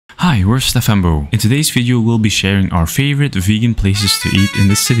Hi, we're Stef and Bo. In today's video we'll be sharing our favorite vegan places to eat in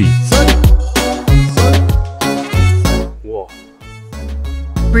the city. Whoa.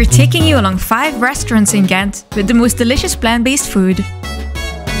 We're taking you along 5 restaurants in Ghent with the most delicious plant-based food.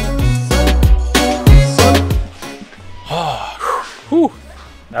 Whew.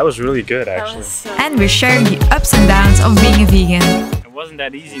 That was really good actually. And we're sharing the ups and downs of being a vegan. It wasn't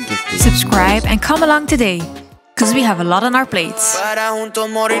that easy. Subscribe and come along today, because we have a lot on our plates. Para juntos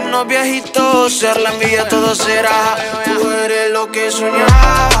morirnos viejitos, ser la envidia todo será. Tú eres lo que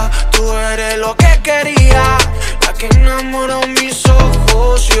soñaba, tú eres lo que quería, la que enamoró mis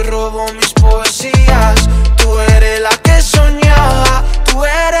ojos y robó mis poesías. Tú eres la que soñaba, tú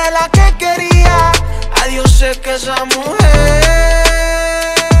eres la que quería. Adiós sé que esa mujer.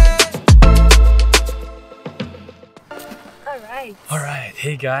 Alright,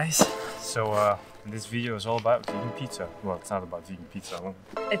 hey guys. So this video is all about vegan pizza. Well, it's not about vegan pizza.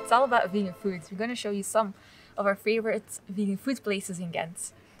 It's all about vegan foods. We're going to show you some of our favorite vegan food places in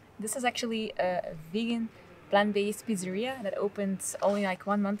Ghent. This is actually a vegan plant-based pizzeria that opened only like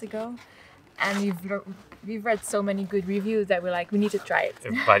 1 month ago. And we've read so many good reviews that we're like, we need to try it.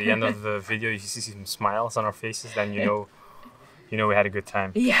 If by the end of the video you see some smiles on our faces, then you know we had a good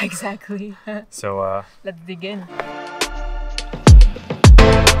time. Yeah, exactly. So let's begin.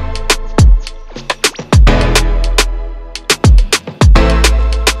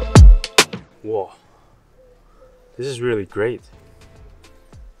 Whoa. This is really great.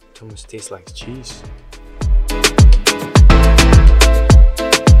 It almost tastes like cheese.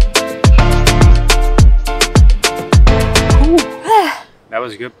 That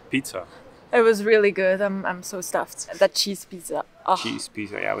was good pizza. It was really good. I'm so stuffed. That cheese pizza. Oh. Cheese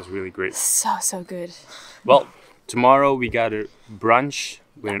pizza, yeah, it was really great. So good. Well, tomorrow we got a brunch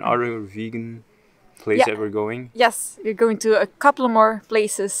with another vegan place that we're going. Yes, we're going to a couple more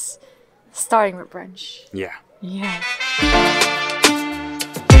places, starting with brunch. Yeah. Yeah.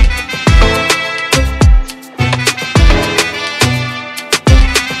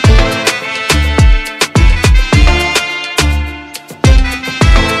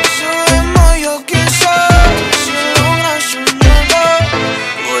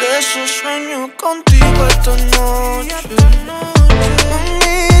 Contigo esta noche.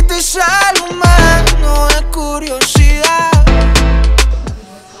 Mami, te saluma, no es curiosidad.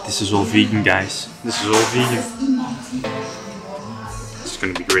 This is all vegan, guys. This is all vegan. It's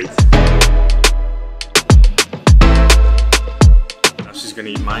gonna be great. Now she's gonna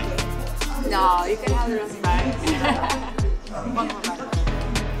eat mine. No, you can have the rest of mine. One more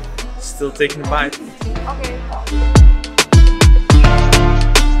bite. Still taking a bite. Okay.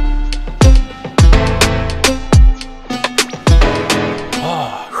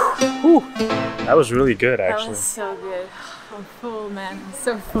 That was really good, actually. That was so good. I'm full, man. I'm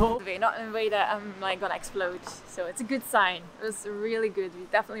so full. Not in a way that I'm like gonna explode. So it's a good sign. It was really good. We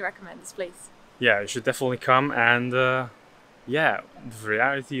definitely recommend this place. Yeah, you should definitely come, and yeah, the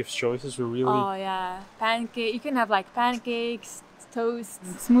variety of choices were really... Oh yeah, pancake. You can have like pancakes, toast,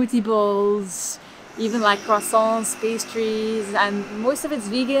 smoothie bowls, even like croissants, pastries, and most of it's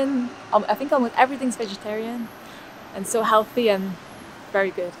vegan. I think almost everything's vegetarian, and so healthy and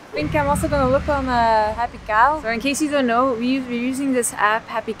very good. I think I'm also gonna look on Happy Cow. So in case you don't know, we're using this app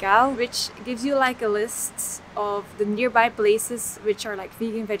Happy Cow, which gives you like a list of the nearby places which are like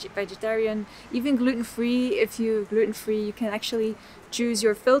vegan, vegetarian, even gluten-free. If you're gluten-free, you can actually choose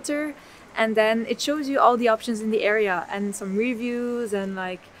your filter, and then it shows you all the options in the area and some reviews and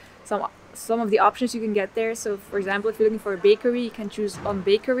like some of the options you can get there. So for example, if you're looking for a bakery, you can choose on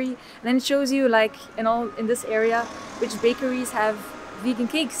bakery, and then it shows you like in this area which bakeries have vegan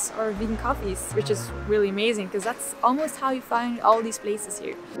cakes or vegan coffees, which is really amazing because that's almost how you find all these places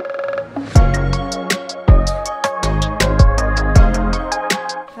here.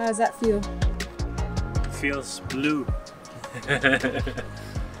 How does that feel? Feels blue.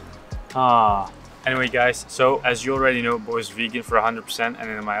 Anyway guys, so as you already know, Bo is vegan for 100%,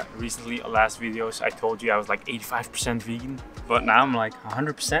 and in my last videos I told you I was like 85% vegan, but now I'm like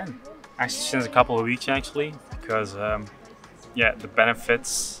 100%. Actually since a couple of weeks actually, because yeah, the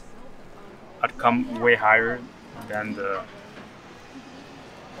benefits had come way higher than the...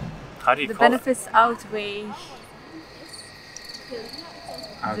 How do you call it? The benefits outweigh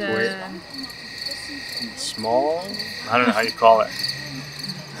small? I don't know how you call it.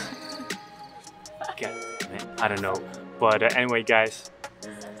 I don't know. But anyway guys,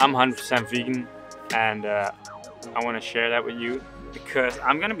 I'm 100% vegan, and I want to share that with you because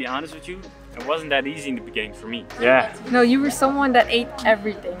I'm gonna be honest with you, it wasn't that easy in the beginning for me. Yeah. No, you were someone that ate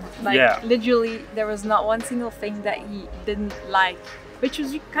everything. Like yeah. Literally, there was not one single thing that he didn't like. which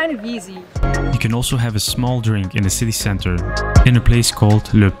was kind of easy. You can also have a small drink in the city center, in a place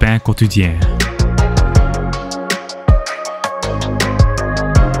called Le Pain Quotidien.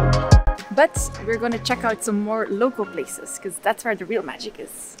 But we're gonna check out some more local places, because that's where the real magic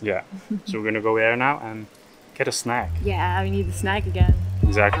is. Yeah, so we're gonna go there now and get a snack. Yeah, we need a snack again.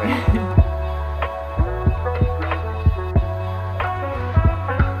 Exactly.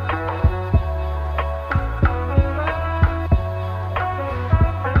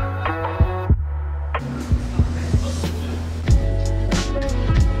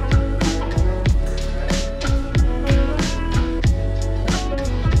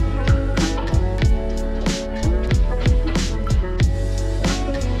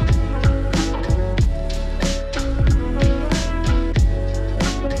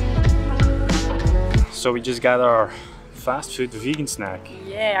 So we just got our fast food vegan snack.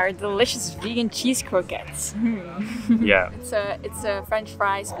 Yeah, our delicious vegan cheese croquettes. Yeah. It's a French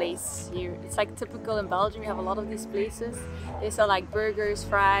fries place here. It's like typical in Belgium. We have a lot of these places. They sell like burgers,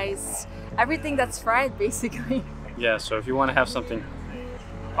 fries, everything that's fried basically. Yeah, so if you want to have something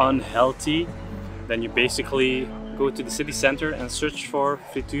unhealthy, then you basically go to the city center and search for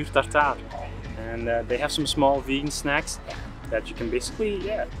friture tartare. And they have some small vegan snacks that you can basically,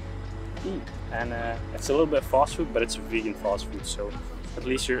 eat. And it's a little bit fast food, but it's a vegan fast food, so at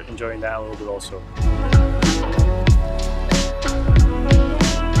least you're enjoying that a little bit also.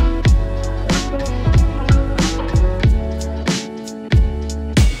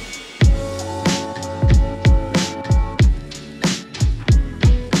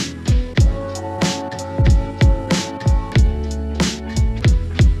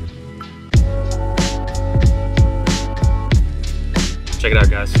 Check it out,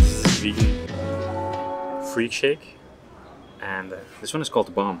 guys. This is vegan freak shake, and this one is called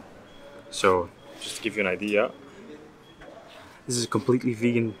the Bomb. So just to give you an idea, this is a completely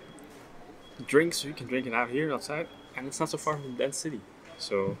vegan drink, so you can drink it out here outside, and it's not so far from the dense city.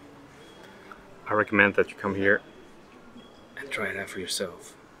 So I recommend that you come here and try it out for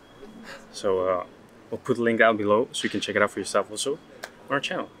yourself. So we'll put a link down below so you can check it out for yourself also on our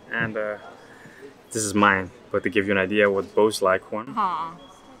channel. And this is mine, but to give you an idea what Bo's like one. Aww.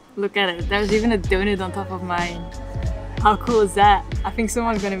 Look at it, there's even a donut on top of mine. How cool is that? I think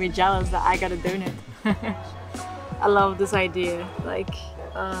someone's gonna be jealous that I got a donut. I love this idea, like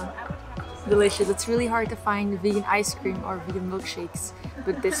delicious. It's really hard to find vegan ice cream or vegan milkshakes,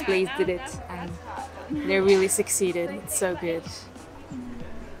 but this place did it and they really succeeded. It's so good.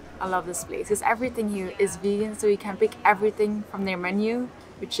 I love this place because everything here is vegan, so you can pick everything from their menu,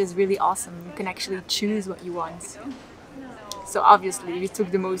 which is really awesome. You can actually choose what you want. So obviously we took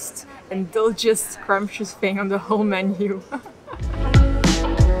the most indulgent, scrumptious thing on the whole menu.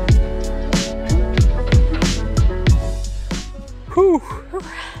 Whew!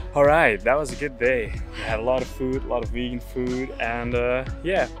 Alright, that was a good day. We had a lot of food, a lot of vegan food, and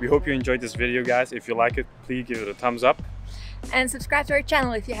yeah, we hope you enjoyed this video, guys. If you like it, please give it a thumbs up. And subscribe to our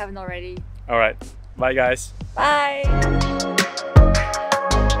channel if you haven't already. Alright, bye guys. Bye!